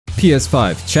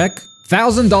PS5, check.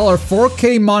 $1,000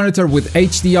 4K monitor with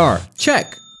HDR,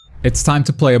 check. It's time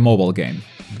to play a mobile game.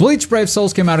 Bleach Brave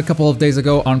Souls came out a couple of days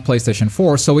ago on PlayStation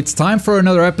 4, so it's time for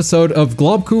another episode of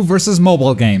Globku vs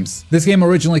mobile games. This game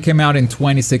originally came out in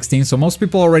 2016, so most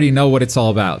people already know what it's all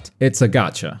about. It's a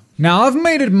gacha. Now, I've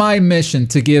made it my mission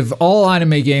to give all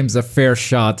anime games a fair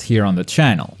shot here on the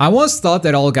channel. I once thought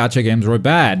that all gacha games were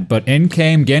bad, but in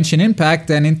came Genshin Impact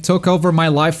and it took over my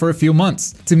life for a few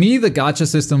months. To me, the gacha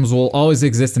systems will always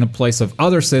exist in a place of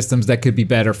other systems that could be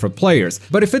better for players.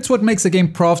 But if it's what makes a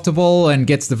game profitable and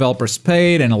gets developers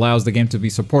paid and allows the game to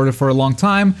be supported for a long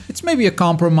time, it's maybe a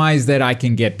compromise that I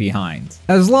can get behind.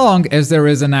 As long as there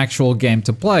is an actual game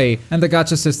to play and the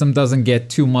gacha system doesn't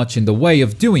get too much in the way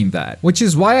of doing that. Which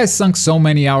is why I sunk so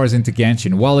many hours into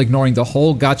Genshin while ignoring the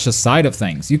whole gacha side of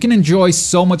things. You can enjoy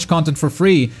so much content for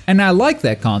free, and I like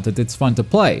that content, it's fun to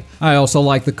play. I also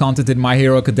like the content in My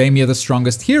Hero Academia The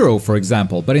Strongest Hero, for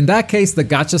example, but in that case the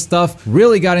gacha stuff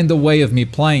really got in the way of me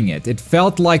playing it. It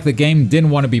felt like the game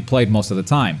didn't want to be played most of the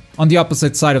time. On the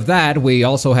opposite side of that, we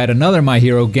also had another My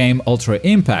Hero game, Ultra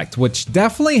Impact, which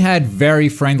definitely had very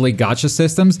friendly gacha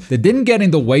systems that didn't get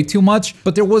in the way too much,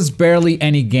 but there was barely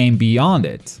any game beyond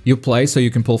it. You play so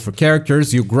you can pull for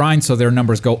characters, you grind so their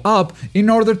numbers go up in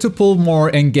order to pull more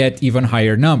and get even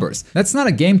higher numbers. That's not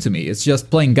a game to me, it's just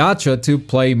playing gacha to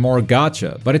play more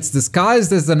gacha, but it's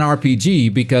disguised as an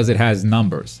RPG because it has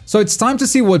numbers. So it's time to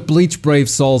see what Bleach Brave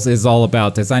Souls is all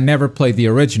about, as I never played the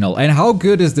original, and how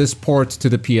good is this port to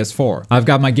the PS4. I've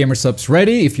got my gamer subs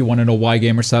ready. If you want to know why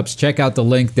gamer subs, check out the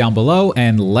link down below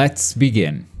and let's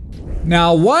begin.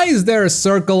 Now, why is there a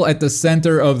circle at the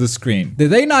center of the screen? Did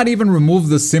they not even remove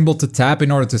the symbol to tap in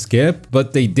order to skip,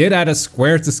 but they did add a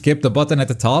square to skip the button at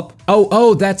the top?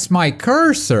 Oh, that's my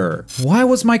cursor. Why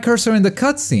was my cursor in the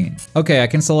cutscene? Okay, I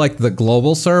can select the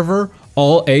global server,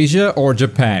 all Asia, or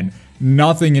Japan.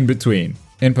 Nothing in between.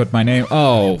 Input my name.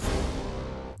 Oh.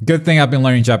 Good thing I've been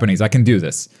learning Japanese. I can do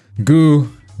this.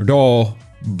 Globku.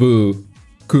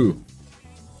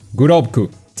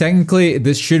 Globku. Technically,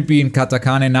 this should be in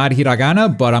katakana, not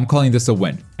hiragana, but I'm calling this a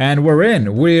win. And we're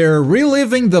in. We're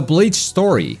reliving the Bleach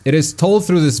story. It is told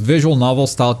through this visual novel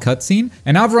style cutscene,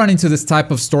 and I've run into this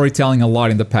type of storytelling a lot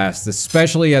in the past,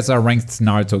 especially as I ranked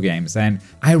Naruto games, and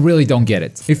I really don't get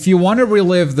it. If you want to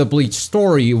relive the Bleach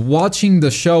story, watching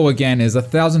the show again is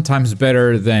 1,000 times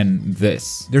better than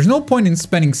this. There's no point in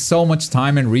spending so much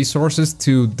time and resources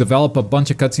to develop a bunch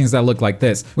of cutscenes that look like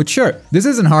this, which sure, this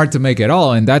isn't hard to make at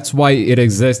all, and that's why it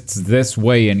exists this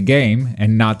way in game,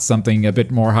 and not something a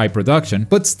bit more high production,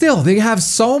 but still, they have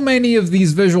so many of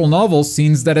these visual novel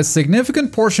scenes that a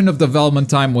significant portion of development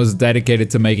time was dedicated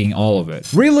to making all of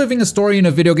it. Reliving a story in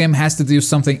a video game has to do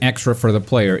something extra for the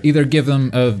player, either give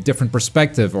them a different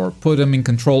perspective or put them in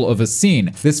control of a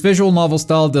scene. This visual novel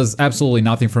style does absolutely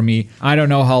nothing for me. I don't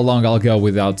know how long I'll go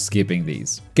without skipping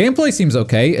these. Gameplay seems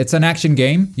okay. It's an action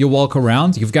game. You walk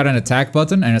around, you've got an attack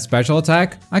button and a special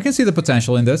attack. I can see the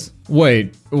potential in this.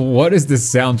 Wait, what is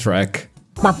this soundtrack?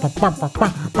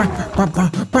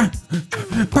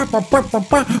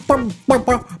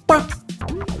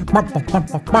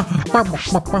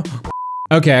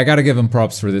 Okay, I gotta give them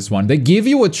props for this one. They give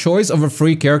you a choice of a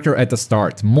free character at the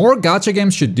start. More gacha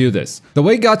games should do this. The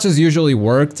way gachas usually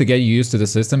work to get you used to the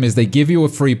system is they give you a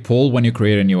free pull when you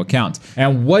create a new account.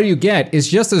 And what you get is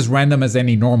just as random as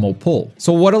any normal pull.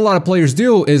 So what a lot of players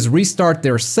do is restart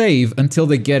their save until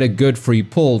they get a good free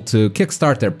pull to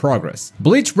kickstart their progress.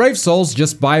 Bleach Brave Souls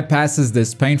just bypasses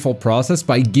this painful process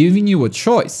by giving you a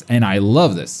choice, and I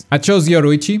love this. I chose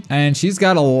Yoruichi, and she's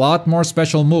got a lot more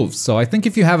special moves, so I think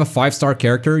if you have a 5-star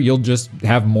character, you'll just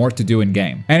have more to do in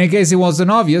game. And in case it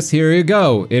wasn't obvious, here you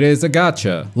go. It is a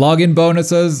gacha. Login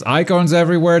bonuses, icons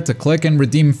everywhere to click and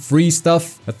redeem free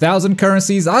stuff, 1,000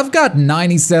 currencies. I've got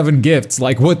 97 gifts,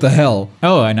 like what the hell?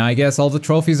 Oh, and I guess all the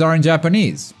trophies are in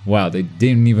Japanese. Wow, they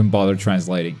didn't even bother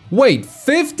translating. Wait,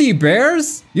 50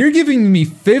 bears? You're giving me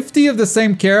 50 of the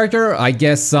same character? I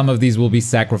guess some of these will be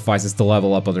sacrifices to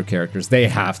level up other characters. They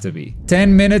have to be.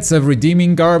 10 minutes of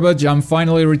redeeming garbage. I'm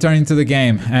finally returning to the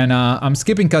game, and I'm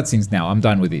skipping cutscenes now. I'm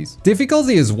done with these.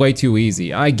 Difficulty is way too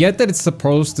easy. I get that it's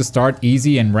supposed to start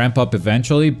easy and ramp up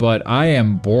eventually, but I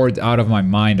am bored out of my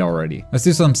mind already. Let's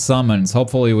do some summons.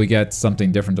 Hopefully we get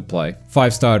something different to play.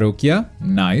 5-star Rukia.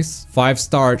 Nice.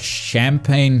 5-star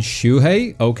Champagne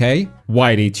Shuhei. Okay.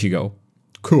 White Ichigo.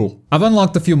 Cool. I've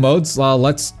unlocked a few modes.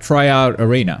 Let's try out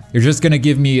Arena. You're just gonna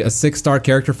give me a 6-star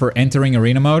character for entering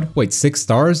Arena mode? Wait, 6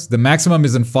 stars? The maximum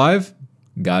isn't 5?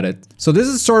 Got it. So this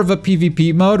is sort of a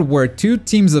PvP mode where 2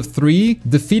 teams of 3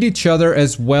 defeat each other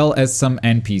as well as some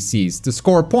NPCs to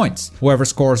score points. Whoever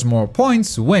scores more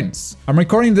points wins. I'm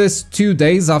recording this 2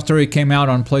 days after it came out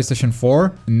on PlayStation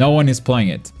 4. No one is playing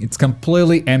it. It's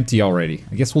completely empty already.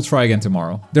 I guess we'll try again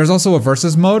tomorrow. There's also a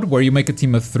versus mode where you make a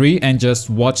team of 3 and just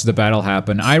watch the battle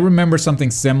happen. I remember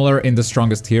something similar in The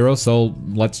Strongest Hero, so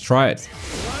let's try it.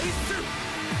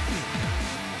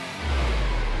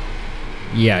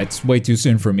 Yeah, it's way too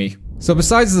soon for me. So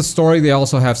besides the story, they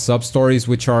also have sub-stories,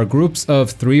 which are groups of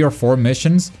 3 or 4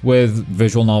 missions with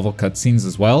visual novel cutscenes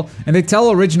as well, and they tell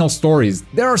original stories.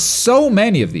 There are so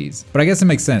many of these, but I guess it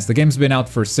makes sense. The game's been out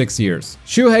for 6 years.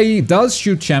 Shuhei does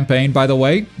shoot champagne, by the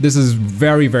way. This is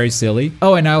very, very silly.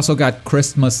 Oh, and I also got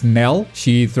Christmas Nell.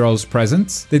 She throws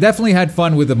presents. They definitely had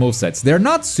fun with the movesets. They're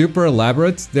not super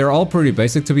elaborate. They're all pretty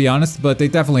basic, to be honest, but they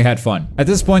definitely had fun. At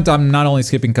this point, I'm not only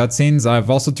skipping cutscenes, I've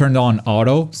also turned on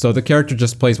auto, so the character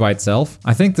just plays by itself.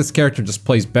 I think this character just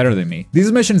plays better than me.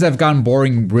 These missions have gotten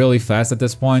boring really fast at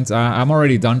this point. I'm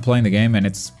already done playing the game and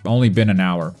it's only been an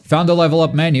hour. Found the level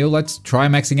up menu, let's try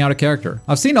maxing out a character.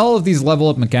 I've seen all of these level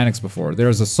up mechanics before.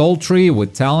 There's a soul tree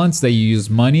with talents that you use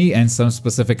money and some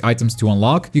specific items to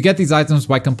unlock. You get these items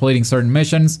by completing certain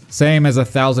missions, same as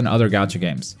 1,000 other gacha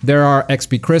games. There are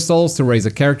XP crystals to raise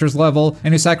a character's level,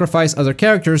 and you sacrifice other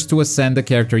characters to ascend the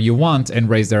character you want and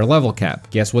raise their level cap.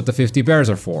 Guess what the 50 bears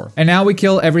are for? And now we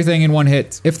kill everything in one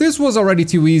hit. If this was already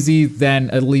too easy, then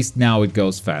at least now it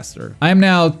goes faster. I am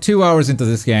now 2 hours into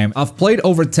this game. I've played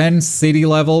over 10 city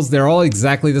levels. They're all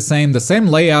exactly the same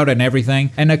layout and everything,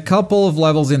 and a couple of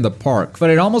levels in the park. But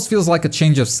it almost feels like a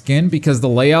change of skin because the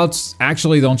layouts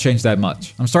actually don't change that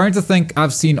much. I'm starting to think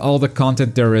I've seen all the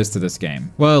content there is to this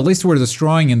game. Well, at least we're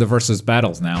destroying in the versus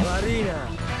battles now.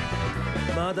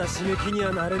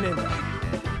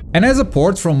 And as a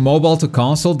port from mobile to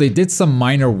console, they did some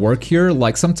minor work here,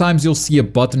 like sometimes you'll see a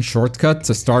button shortcut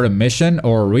to start a mission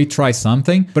or retry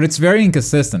something, but it's very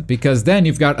inconsistent because then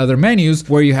you've got other menus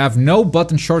where you have no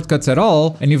button shortcuts at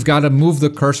all and you've got to move the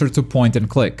cursor to point and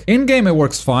click. In-game it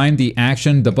works fine, the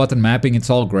action, the button mapping, it's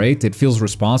all great, it feels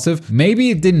responsive. Maybe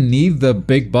it didn't need the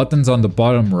big buttons on the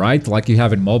bottom right like you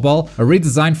have in mobile. A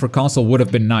redesign for console would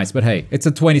have been nice, but hey, it's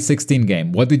a 2016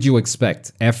 game. What did you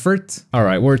expect? Effort?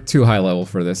 Alright, we're too high level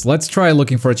for this. Let's try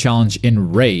looking for a challenge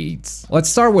in raids. Let's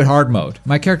start with hard mode.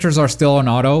 My characters are still on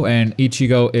auto and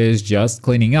Ichigo is just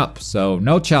cleaning up, so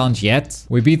no challenge yet.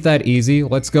 We beat that easy.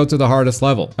 Let's go to the hardest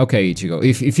level. Okay, Ichigo,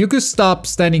 if you could stop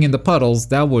standing in the puddles,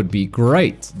 that would be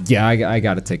great. Yeah, I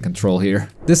gotta take control here.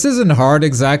 This isn't hard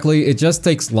exactly, it just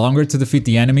takes longer to defeat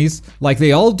the enemies. Like,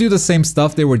 they all do the same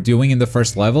stuff they were doing in the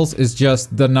first levels, it's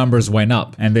just the numbers went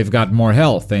up and they've got more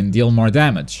health and deal more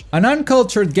damage. An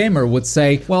uncultured gamer would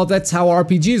say, well, that's how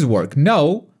RPGs work.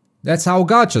 No, that's how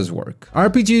gachas work.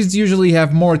 RPGs usually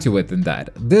have more to it than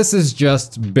that. This is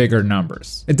just bigger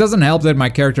numbers. It doesn't help that my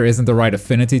character isn't the right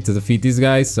affinity to defeat these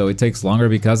guys, so it takes longer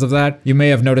because of that. You may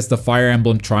have noticed the Fire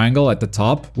Emblem triangle at the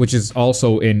top, which is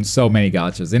also in so many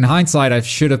gachas. In hindsight, I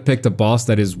should have picked a boss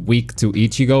that is weak to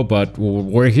Ichigo, but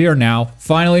we're here now.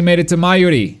 Finally made it to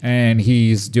Mayuri, and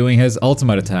he's doing his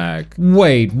ultimate attack.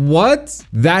 Wait, what?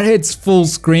 That hits full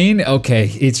screen? Okay,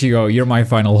 Ichigo, you're my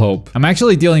final hope. I'm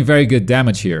actually dealing very good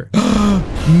damage here.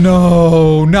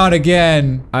 No, not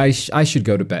again. I should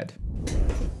go to bed.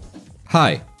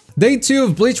 Hi. Day 2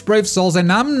 of Bleach Brave Souls,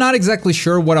 and I'm not exactly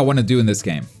sure what I want to do in this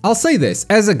game. I'll say this,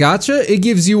 as a gacha, it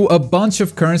gives you a bunch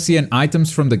of currency and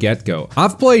items from the get-go.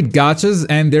 I've played gachas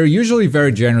and they're usually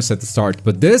very generous at the start,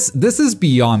 but this is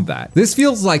beyond that. This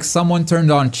feels like someone turned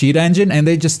on cheat engine and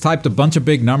they just typed a bunch of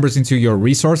big numbers into your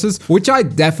resources, which I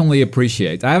definitely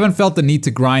appreciate. I haven't felt the need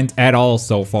to grind at all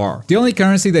so far. The only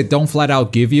currency they don't flat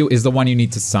out give you is the one you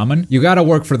need to summon. You gotta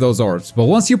work for those orbs, but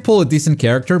once you pull a decent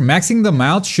character, maxing them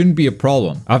out shouldn't be a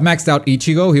problem. I've maxed out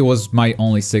Ichigo, he was my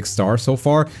only 6-star so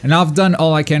far, and I've done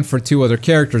all I can for 2 other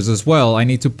characters as well. I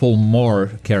need to pull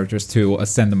more characters to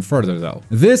ascend them further though.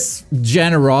 This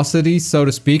generosity, so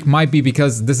to speak, might be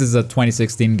because this is a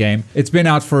 2016 game. It's been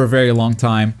out for a very long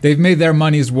time. They've made their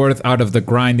money's worth out of the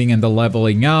grinding and the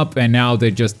leveling up, and now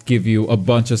they just give you a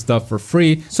bunch of stuff for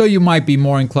free, so you might be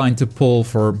more inclined to pull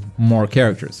for more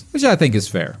characters, which I think is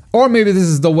fair. Or maybe this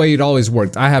is the way it always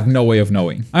worked. I have no way of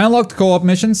knowing. I unlocked co-op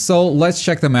missions, so let's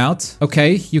check them out.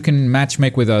 Okay, you can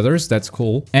matchmake with others, that's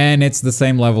cool. And it's the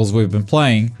same levels we've been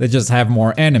playing, they just have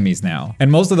more enemies now.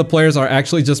 And most of the players are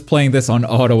actually just playing this on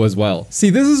auto as well. See,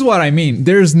 this is what I mean.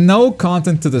 There's no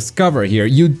content to discover here.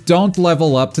 You don't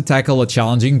level up to tackle a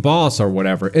challenging boss or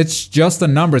whatever. It's just a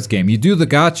numbers game. You do the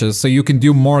gachas so you can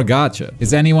do more gacha.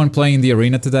 Is anyone playing the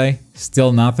arena today?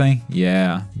 Still nothing?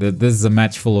 Yeah, this is a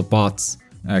match full of bots.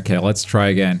 Okay, let's try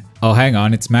again. Oh, hang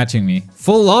on, it's matching me.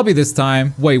 Full lobby this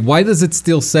time. Wait, why does it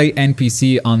still say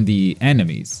NPC on the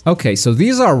enemies? Okay, so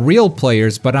these are real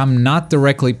players, but I'm not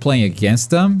directly playing against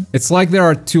them. It's like there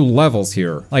are two levels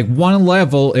here. Like one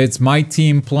level, it's my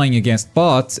team playing against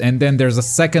bots, and then there's a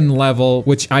second level,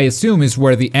 which I assume is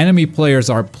where the enemy players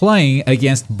are playing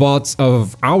against bots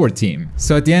of our team.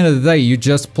 So at the end of the day, you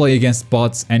just play against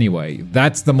bots anyway.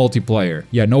 That's the multiplayer.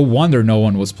 Yeah, no wonder no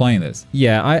one was playing this.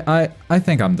 Yeah, I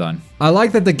think I'm done. I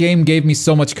like that the game gave me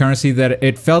so much currency that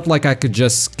it felt like I could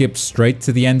just skip straight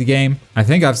to the end game. I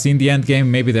think I've seen the end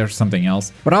game, maybe there's something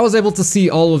else. But I was able to see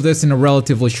all of this in a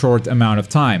relatively short amount of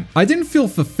time. I didn't feel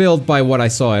fulfilled by what I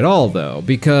saw at all though,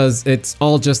 because it's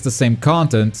all just the same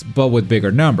content, but with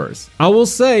bigger numbers. I will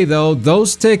say though,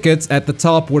 those tickets at the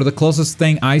top were the closest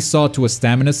thing I saw to a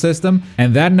stamina system,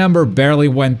 and that number barely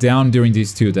went down during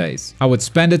these 2 days. I would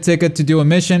spend a ticket to do a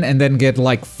mission and then get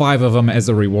like 5 of them as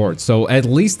a reward, so at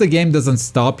least the game doesn't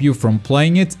stop you from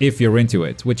playing it if you're into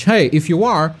it, which hey, if you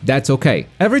are, that's okay.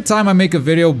 Every time I make a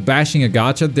video bashing a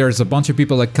gacha, there's a bunch of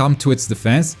people that come to its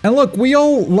defense, and look, we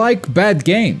all like bad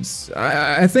games.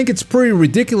 I think it's pretty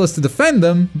ridiculous to defend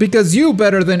them, because you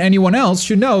better than anyone else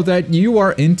should know that you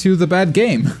are into the bad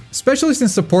game. Especially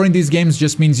since supporting these games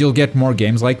just means you'll get more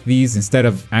games like these instead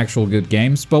of actual good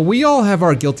games, but we all have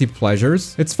our guilty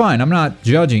pleasures. It's fine, I'm not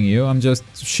judging you, I'm just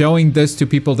showing this to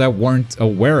people that weren't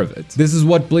aware of it. This is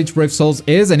what Bleach Brave Souls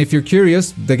is, and if you're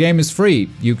curious, the game is free.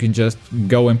 You can just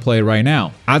go and play right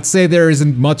now. I'd say there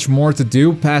isn't much more to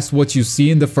do past what you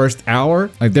see in the first hour.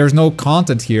 Like, there's no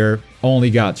content here, only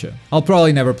gacha. I'll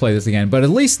probably never play this again, but at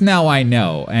least now I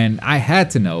know, and I had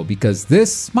to know because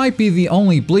this might be the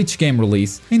only Bleach game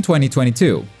release in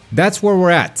 2022. That's where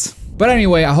we're at. But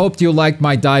anyway, I hope you liked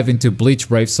my dive into Bleach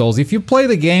Brave Souls. If you play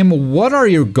the game, what are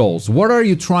your goals? What are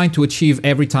you trying to achieve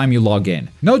every time you log in?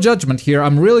 No judgment here,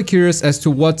 I'm really curious as to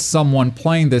what someone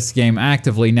playing this game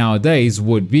actively nowadays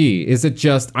would be. Is it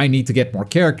just, I need to get more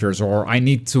characters, or I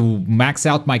need to max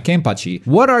out my Kenpachi?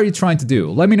 What are you trying to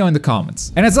do? Let me know in the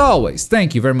comments. And as always,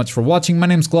 thank you very much for watching. My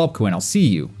name's Globku, and I'll see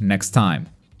you next time.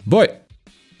 Bye!